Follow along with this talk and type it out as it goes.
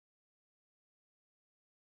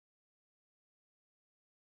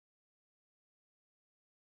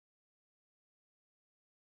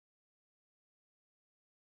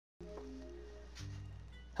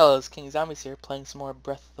Hello, it's King Zombies here, playing some more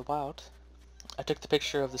Breath of the Wild. I took the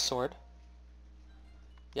picture of the sword.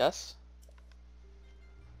 Yes?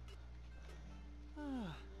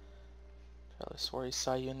 Charlie swore he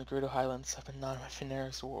saw you in the Gerudo Highlands. I've been nodding my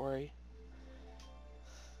fingers, worry.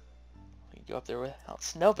 You go up there without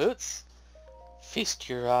snow boots? Feast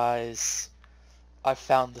your eyes. I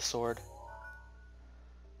found the sword.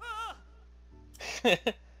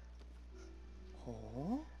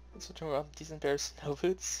 Oh, that's what you're a decent pair of snow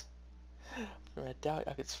boots. I doubt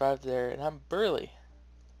I could survive there, and I'm burly.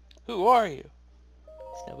 Who are you?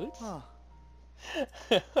 Snow boots?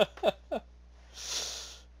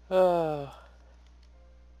 Oh.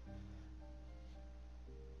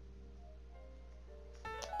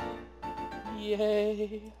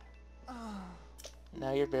 Yay!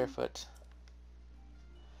 Now you're barefoot.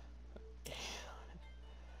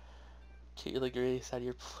 Cutely gray side,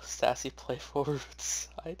 your sassy, playful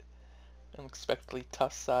side. Unexpectedly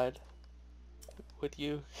tough side. Would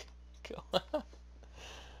you go?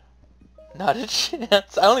 Not a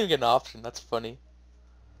chance. I don't even get an option. That's funny.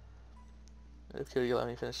 Okay, you let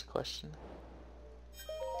me finish the question.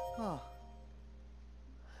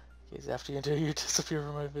 Gaze after you until you disappear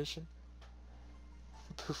from my vision.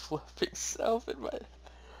 Poof, fluffing self in my...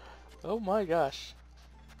 Oh my gosh.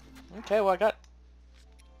 Okay, well I got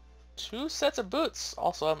 2 sets of boots.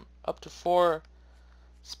 Also, I'm up to 4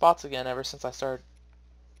 spots again ever since I started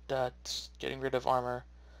getting rid of armor.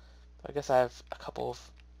 I guess I have a couple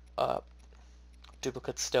of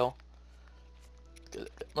duplicates still.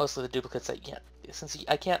 Mostly the duplicates that you can't, since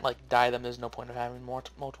I can't like dye them, there's no point of having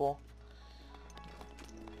multiple.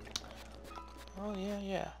 Oh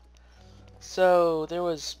yeah. So there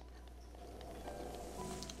was,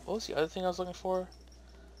 what was the other thing I was looking for?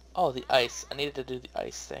 Oh, the ice. I needed to do the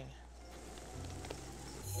ice thing.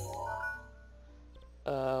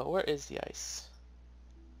 Where is the ice?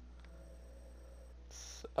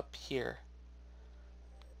 It's up here.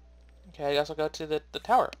 Okay, I guess I'll go to the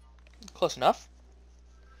tower. Close enough.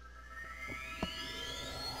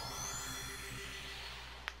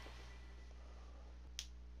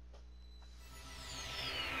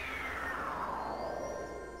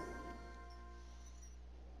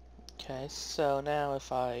 Okay, so now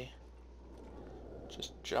if I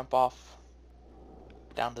just jump off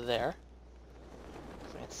down to there,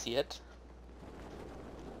 I can't see it,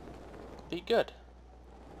 be good.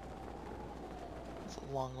 It's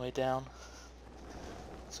a long way down.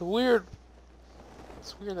 It's weird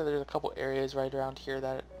that there's a couple areas right around here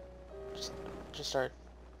that just are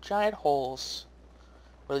giant holes,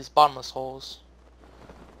 or at least bottomless holes.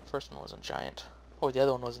 First one wasn't giant. Oh, the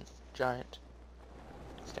other one wasn't giant.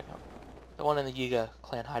 The one in the Yiga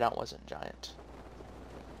clan hideout wasn't giant.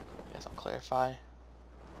 I guess I'll clarify.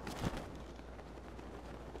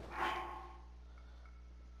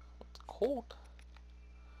 It's cold.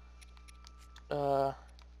 Put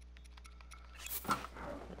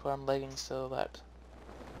on leggings so that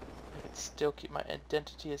I can still keep my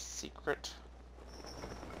identity a secret.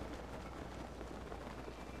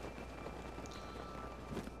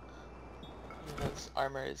 This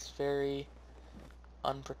armor is very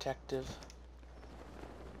unprotective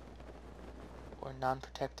or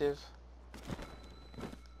non-protective.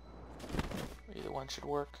 Either one should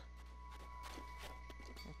work.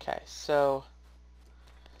 Okay, so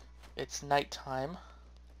it's nighttime,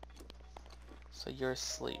 so you're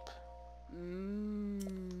asleep.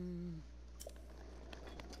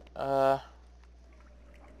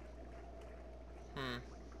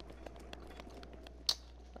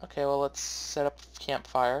 Okay, well let's set up a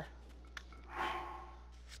campfire.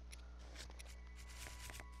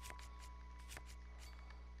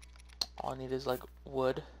 All I need is like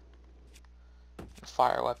wood, and a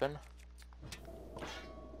fire weapon.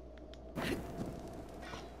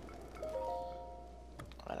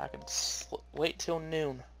 And I can wait till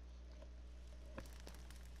noon.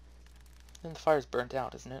 And the fire's burnt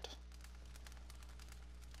out, isn't it?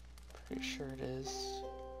 Pretty sure it is.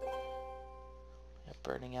 Yeah,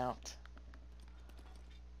 burning out.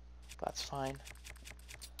 That's fine.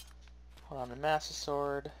 Hold on to Master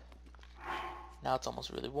Sword. Now it's almost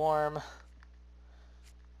really warm.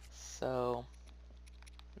 So,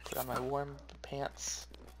 put on my warm pants.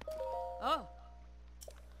 Oh.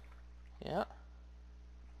 Yeah.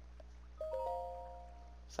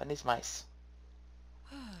 So I need some ice.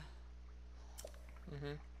 So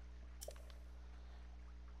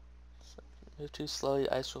move too slowly,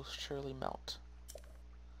 ice will surely melt.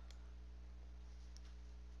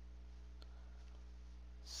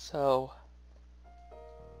 So,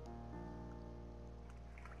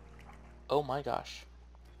 oh my gosh.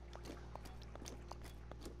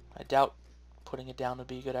 I doubt putting it down would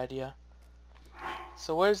be a good idea.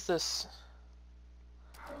 So where's this?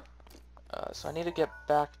 So I need to get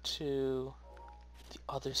back to the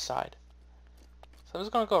other side. So I'm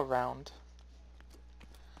just gonna go around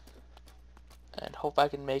and hope I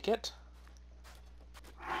can make it.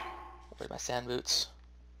 Where's my sand boots?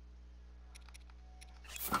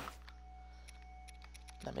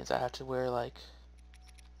 That means I have to wear like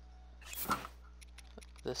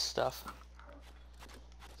this stuff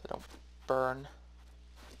so I don't burn.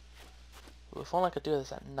 Ooh, if only I could do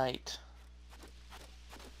this at night.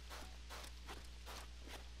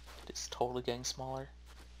 It's totally getting smaller.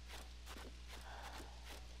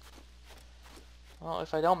 Well,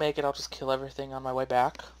 if I don't make it, I'll just kill everything on my way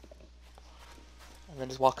back. And then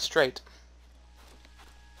just walk straight.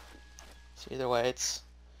 So either way, it's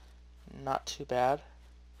not too bad.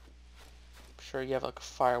 I'm sure you have like a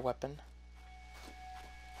fire weapon.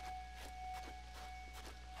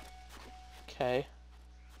 Okay.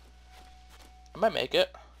 I might make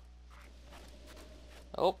it.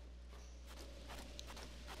 Oh.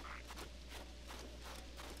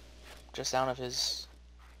 Just out of his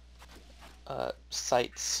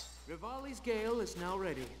sights. Rivali's Gale is now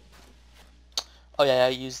ready. Oh yeah, I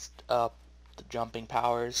used the jumping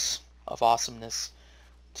powers of awesomeness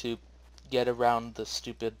to get around the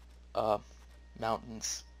stupid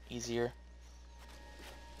mountains easier.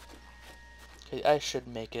 Okay, I should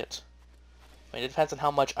make it. I mean, it depends on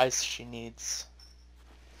how much ice she needs.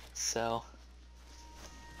 So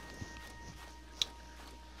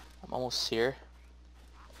I'm almost here.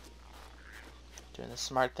 Doing the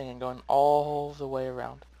smart thing and going all the way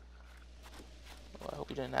around. Well, I hope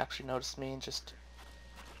you didn't actually notice me and just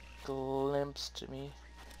glimpsed me.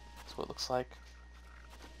 That's what it looks like.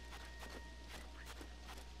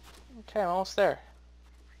 Okay, I'm almost there.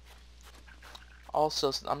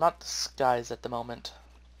 Also, I'm not disguised at the moment.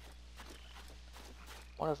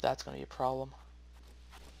 Wonder if that's going to be a problem.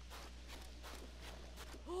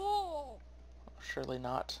 Surely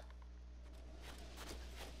not.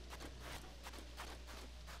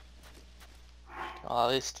 Well,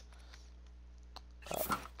 at least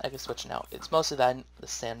I can switch now. It's mostly the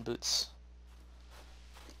sand boots.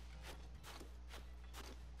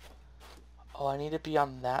 Oh, I need to be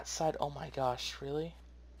on that side? Oh my gosh, really?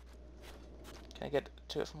 Can I get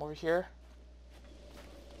to it from over here?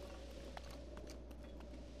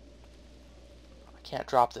 I can't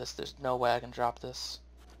drop this. There's no way I can drop this.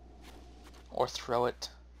 Or throw it.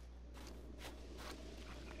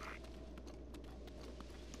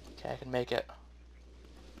 Okay, I can make it.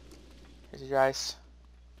 Here's your ice.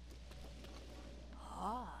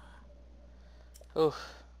 Oof.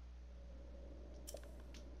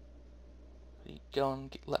 Go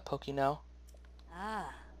and let Pokey know.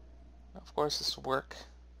 Of course this will work.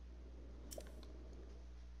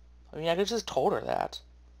 I mean, I could just told her that.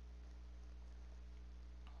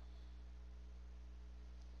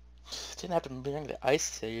 Didn't have to bring the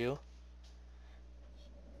ice to you.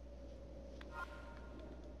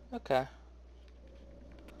 Okay.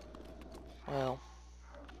 Well,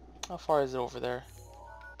 how far is it over there?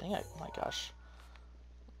 Dang it, oh my gosh.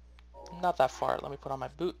 Not that far. Let me put on my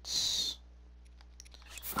boots.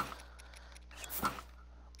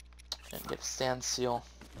 And get a sand seal.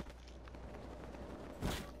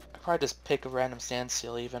 I'd probably just pick a random sand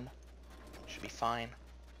seal even. Should be fine.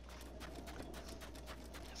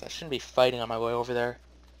 I shouldn't be fighting on my way over there.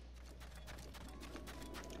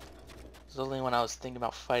 It was only when I was thinking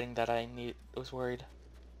about fighting that I was worried.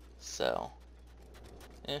 So,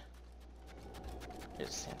 here's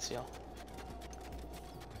a sand seal.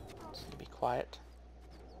 Just need to be quiet.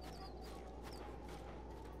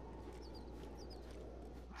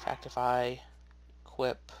 In fact, if I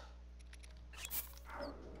equip, I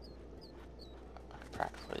could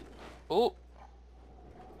practically. Oh,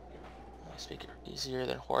 speaker easier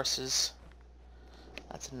than horses.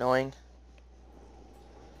 That's annoying.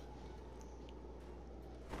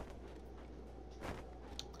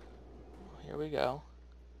 Here we go.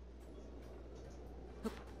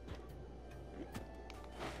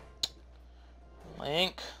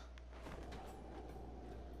 Link.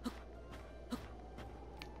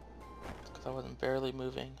 Because I wasn't barely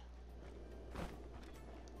moving.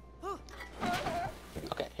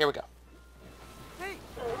 Okay, here we go.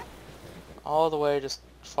 All the way, just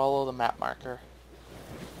follow the map marker.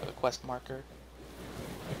 Or the quest marker.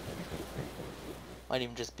 Might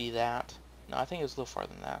even just be that. No, I think it was a little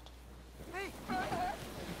farther than that.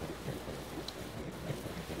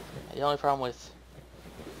 The only problem with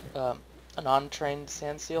a non-trained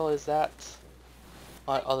sand seal is that,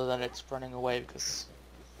 other than it's running away, because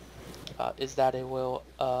is that it will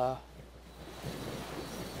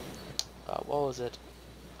What was it?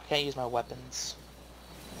 I can't use my weapons.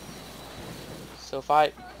 So if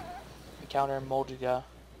I encounter Moldiga,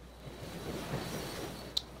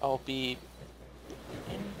 I'll be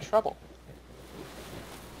in trouble.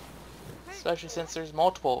 Especially since there's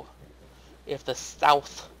multiple. If the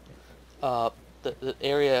south, the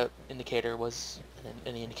area indicator was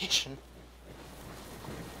any indication,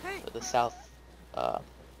 the south,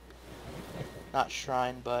 not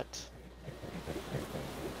shrine, but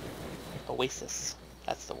oasis.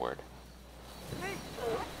 That's the word.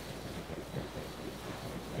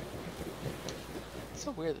 It's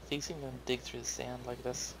so weird that these seem to dig through the sand like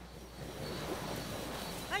this.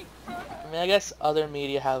 I mean, I guess other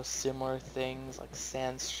media have similar things like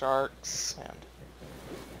sand sharks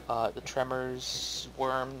and the tremors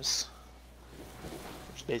worms,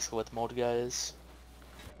 which is basically what the Moldiga is.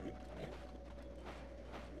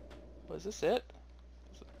 Was this it?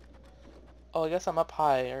 Oh, I guess I'm up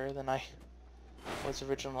higher than I was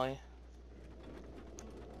originally.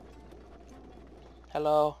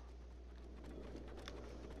 Hello.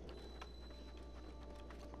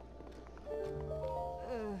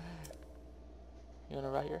 You wanna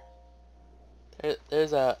ride here?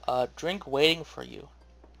 There's a drink waiting for you.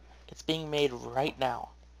 It's being made right now.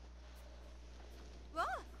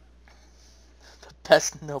 The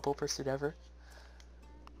best noble pursuit ever.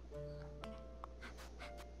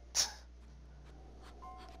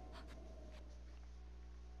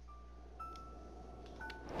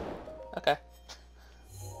 Okay.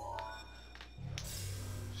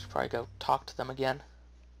 Should probably go talk to them again.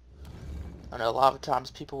 I know a lot of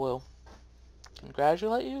times people will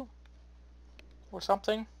congratulate you or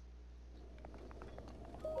something.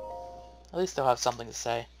 At least they'll have something to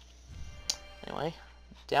say. Anyway,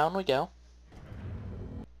 down we go.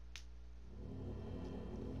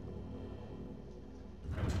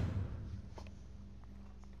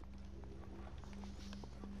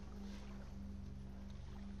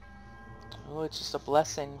 Oh, it's just a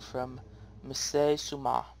blessing from Misei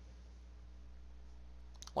Suma.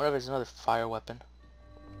 What if it's another fire weapon?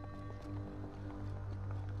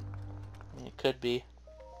 I mean, it could be.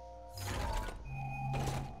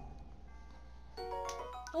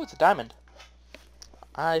 Oh, it's a diamond.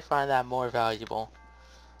 I find that more valuable.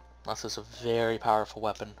 Unless it's a very powerful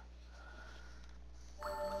weapon.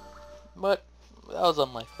 But that was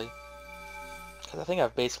unlikely. Because I think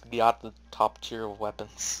I've basically got the top tier of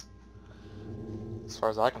weapons. As far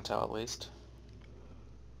as I can tell, at least.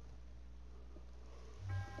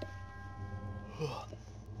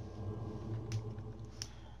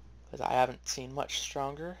 Because I haven't seen much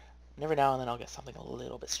stronger. And every now and then I'll get something a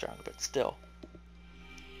little bit stronger, but still.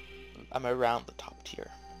 I'm around the top tier,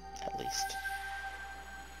 at least.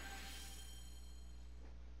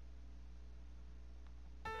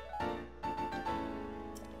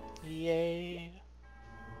 Yay.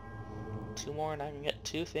 2 more and I can get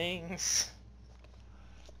 2 things.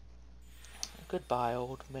 Goodbye,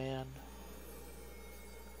 old man.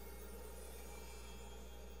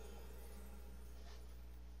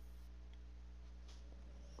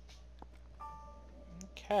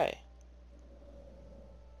 Okay.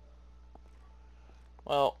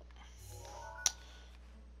 Well,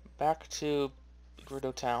 back to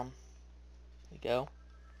Gerudo Town. There you go.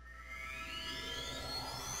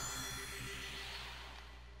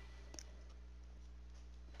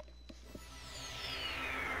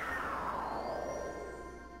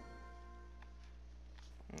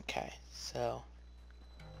 Okay, so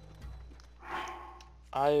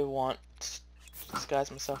I want to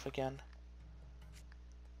disguise myself again.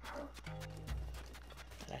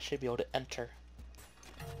 And I should be able to enter.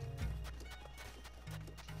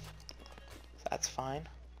 So that's fine.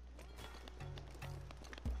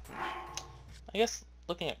 I guess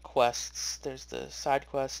looking at quests, there's the side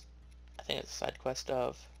quest. I think it's a side quest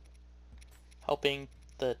of helping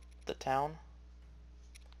the town.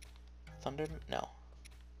 Thunder? No.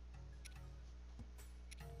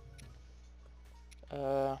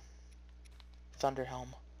 Thunderhelm.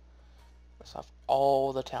 Solve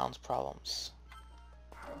all the town's problems.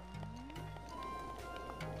 I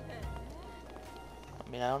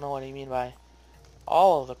mean, I don't know what you mean by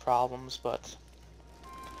all of the problems, but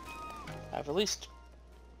I've at least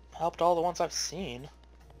helped all the ones I've seen.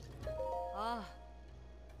 Ah.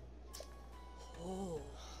 Oh.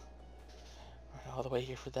 Went all the way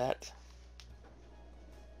here for that.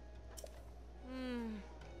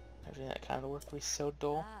 Everything that kind of worked was so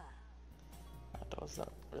dull. That was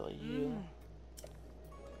not really you.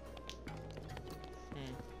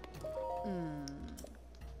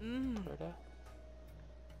 Berta?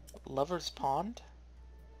 Lover's Pond?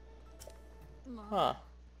 Huh.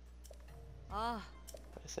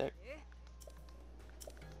 Wait a sec.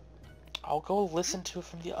 I'll go listen to it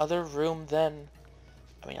from the other room then.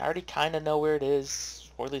 I mean, I already kind of know where it is,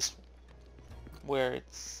 or at least where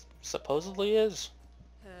it's supposedly is.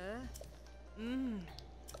 Huh? Mm.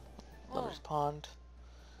 Lover's Oh. Pond.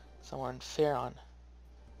 Somewhere in Farron.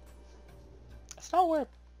 That's not where...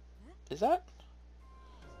 Is that?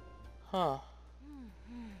 Huh.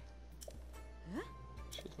 Huh?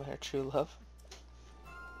 She's my true love.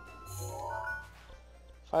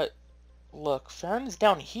 If I... Look, Farron is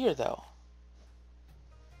down here, though.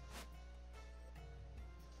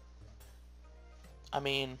 I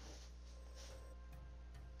mean...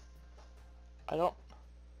 I don't...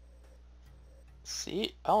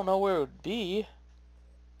 See? I don't know where it would be.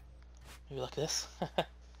 Maybe like this?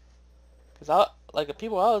 Because like, the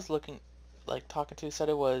people I was talking to said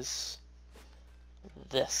it was...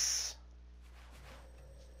 this.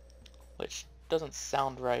 Which doesn't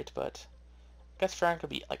sound right, but... I guess Farron could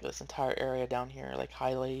be like this entire area down here, like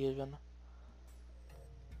Highlight even.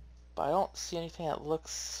 But I don't see anything that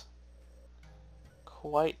looks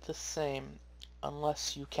quite the same,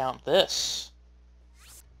 unless you count this.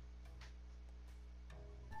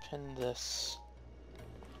 Pin this.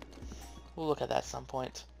 We'll look at that at some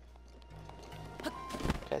point.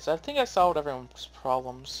 Okay, so I think I solved everyone's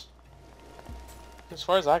problems. As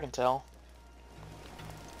far as I can tell.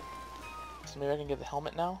 So maybe I can get the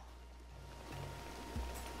helmet now?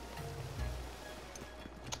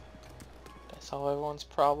 Did I solve everyone's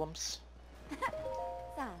problems?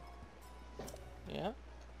 Yeah.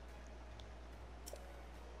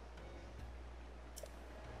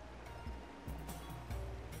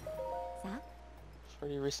 For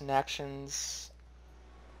your recent actions,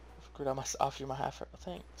 Grudo must offer you my half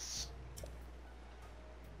thanks.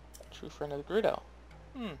 True friend of the Grudo.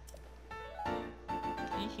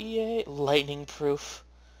 Yay. Lightning proof.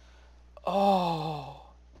 Oh.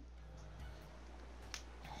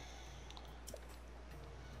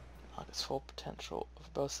 Unlock its full potential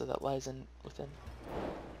of both that lies within.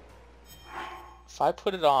 If I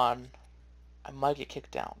put it on, I might get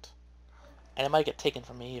kicked out. And it might get taken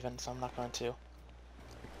from me even, so I'm not going to.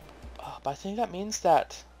 But I think that means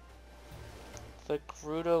that the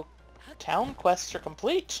Gerudo town quests are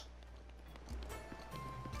complete.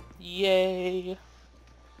 Yay!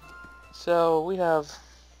 So we have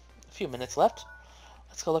a few minutes left.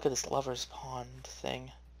 Let's go look at this Lover's Pond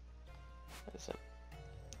thing. What is it?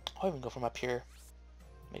 I'll even go from up here.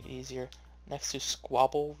 Make it easier. Next to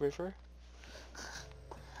Squabble River.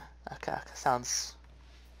 Okay, sounds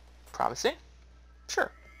promising.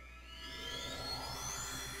 Sure.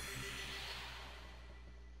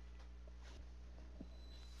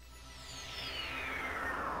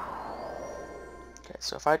 Okay,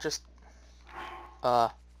 so if I just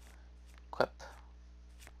equip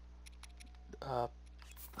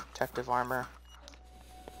protective armor,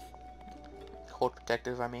 cold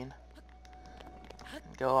protective I mean,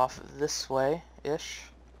 and go off this way-ish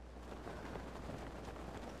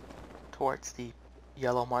towards the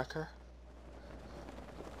yellow marker,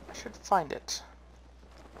 I should find it.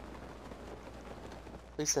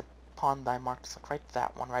 At least the pond I marked is like right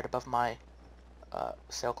that one, right above my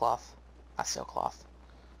sailcloth. Not sailcloth.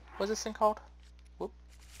 What's this thing called? Whoop.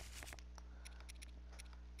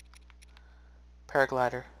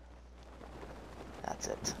 Paraglider. That's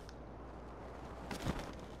it.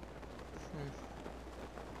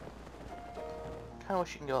 Kinda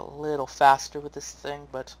wish you can go a little faster with this thing,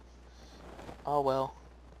 but oh well.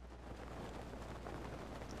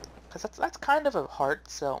 Because that's kind of a heart,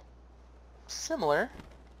 so similar,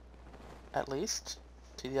 at least,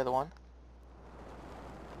 to the other one.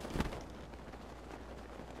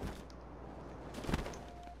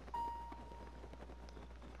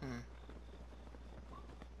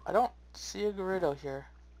 I don't see a Gerudo here.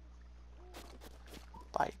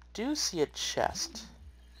 But I do see a chest.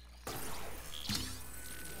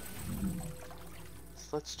 So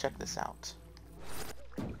let's check this out.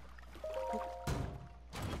 And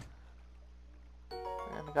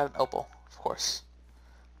we got an opal, of course.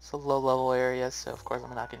 It's a low level area, so of course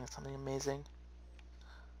I'm not getting something amazing.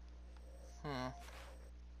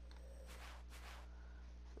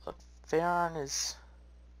 Look, Farron is...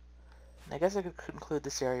 I guess I could conclude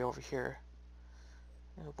this area over here.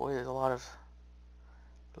 Oh boy, there's a lot of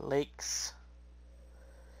lakes,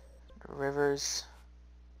 rivers.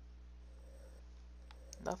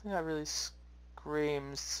 Nothing that really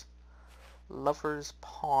screams Lover's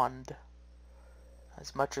Pond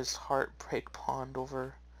as much as Heartbreak Pond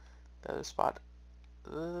over the other spot.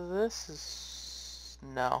 This is...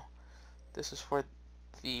 no. This is for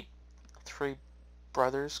the Three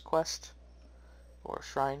Brothers quest, or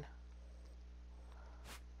shrine.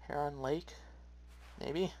 Heron Lake,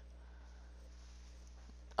 maybe?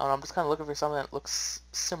 I don't know, I'm just kind of looking for something that looks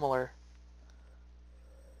similar.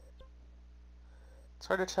 It's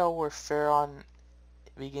hard to tell where Pharaon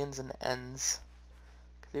begins and ends.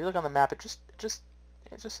 If you look on the map, it just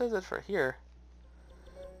says it's right here.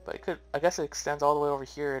 But it could, I guess it extends all the way over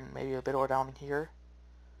here and maybe a bit more down here.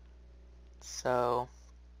 So,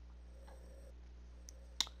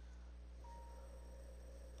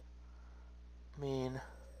 I mean,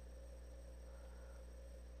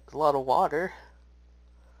 there's a lot of water.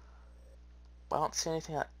 But I don't see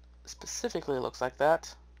anything that specifically looks like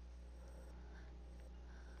that.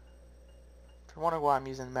 If you're wondering why I'm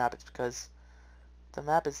using the map, it's because the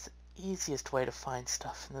map is the easiest way to find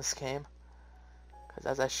stuff in this game. Because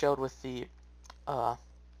as I showed with the,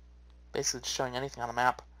 basically just showing anything on a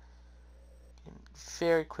map, you can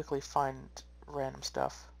very quickly find random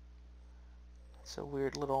stuff. It's a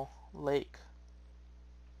weird little lake.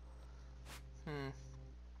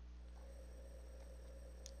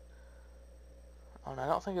 Oh, and I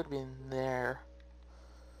don't think it would be in there.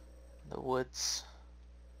 In the woods.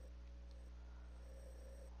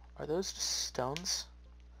 Are those just stones?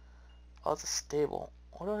 Oh, it's a stable.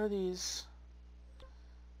 What are these?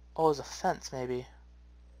 Oh, it's a fence, maybe.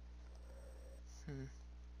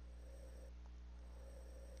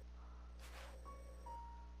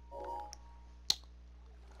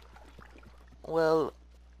 Well,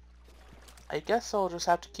 I guess I'll just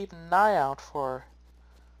have to keep an eye out for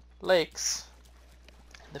lakes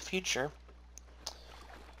in the future.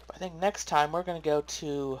 But I think next time we're going to go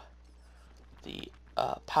to the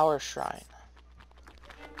Power Shrine.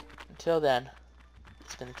 Until then,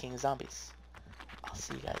 it's been the King of Zombies. I'll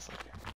see you guys later.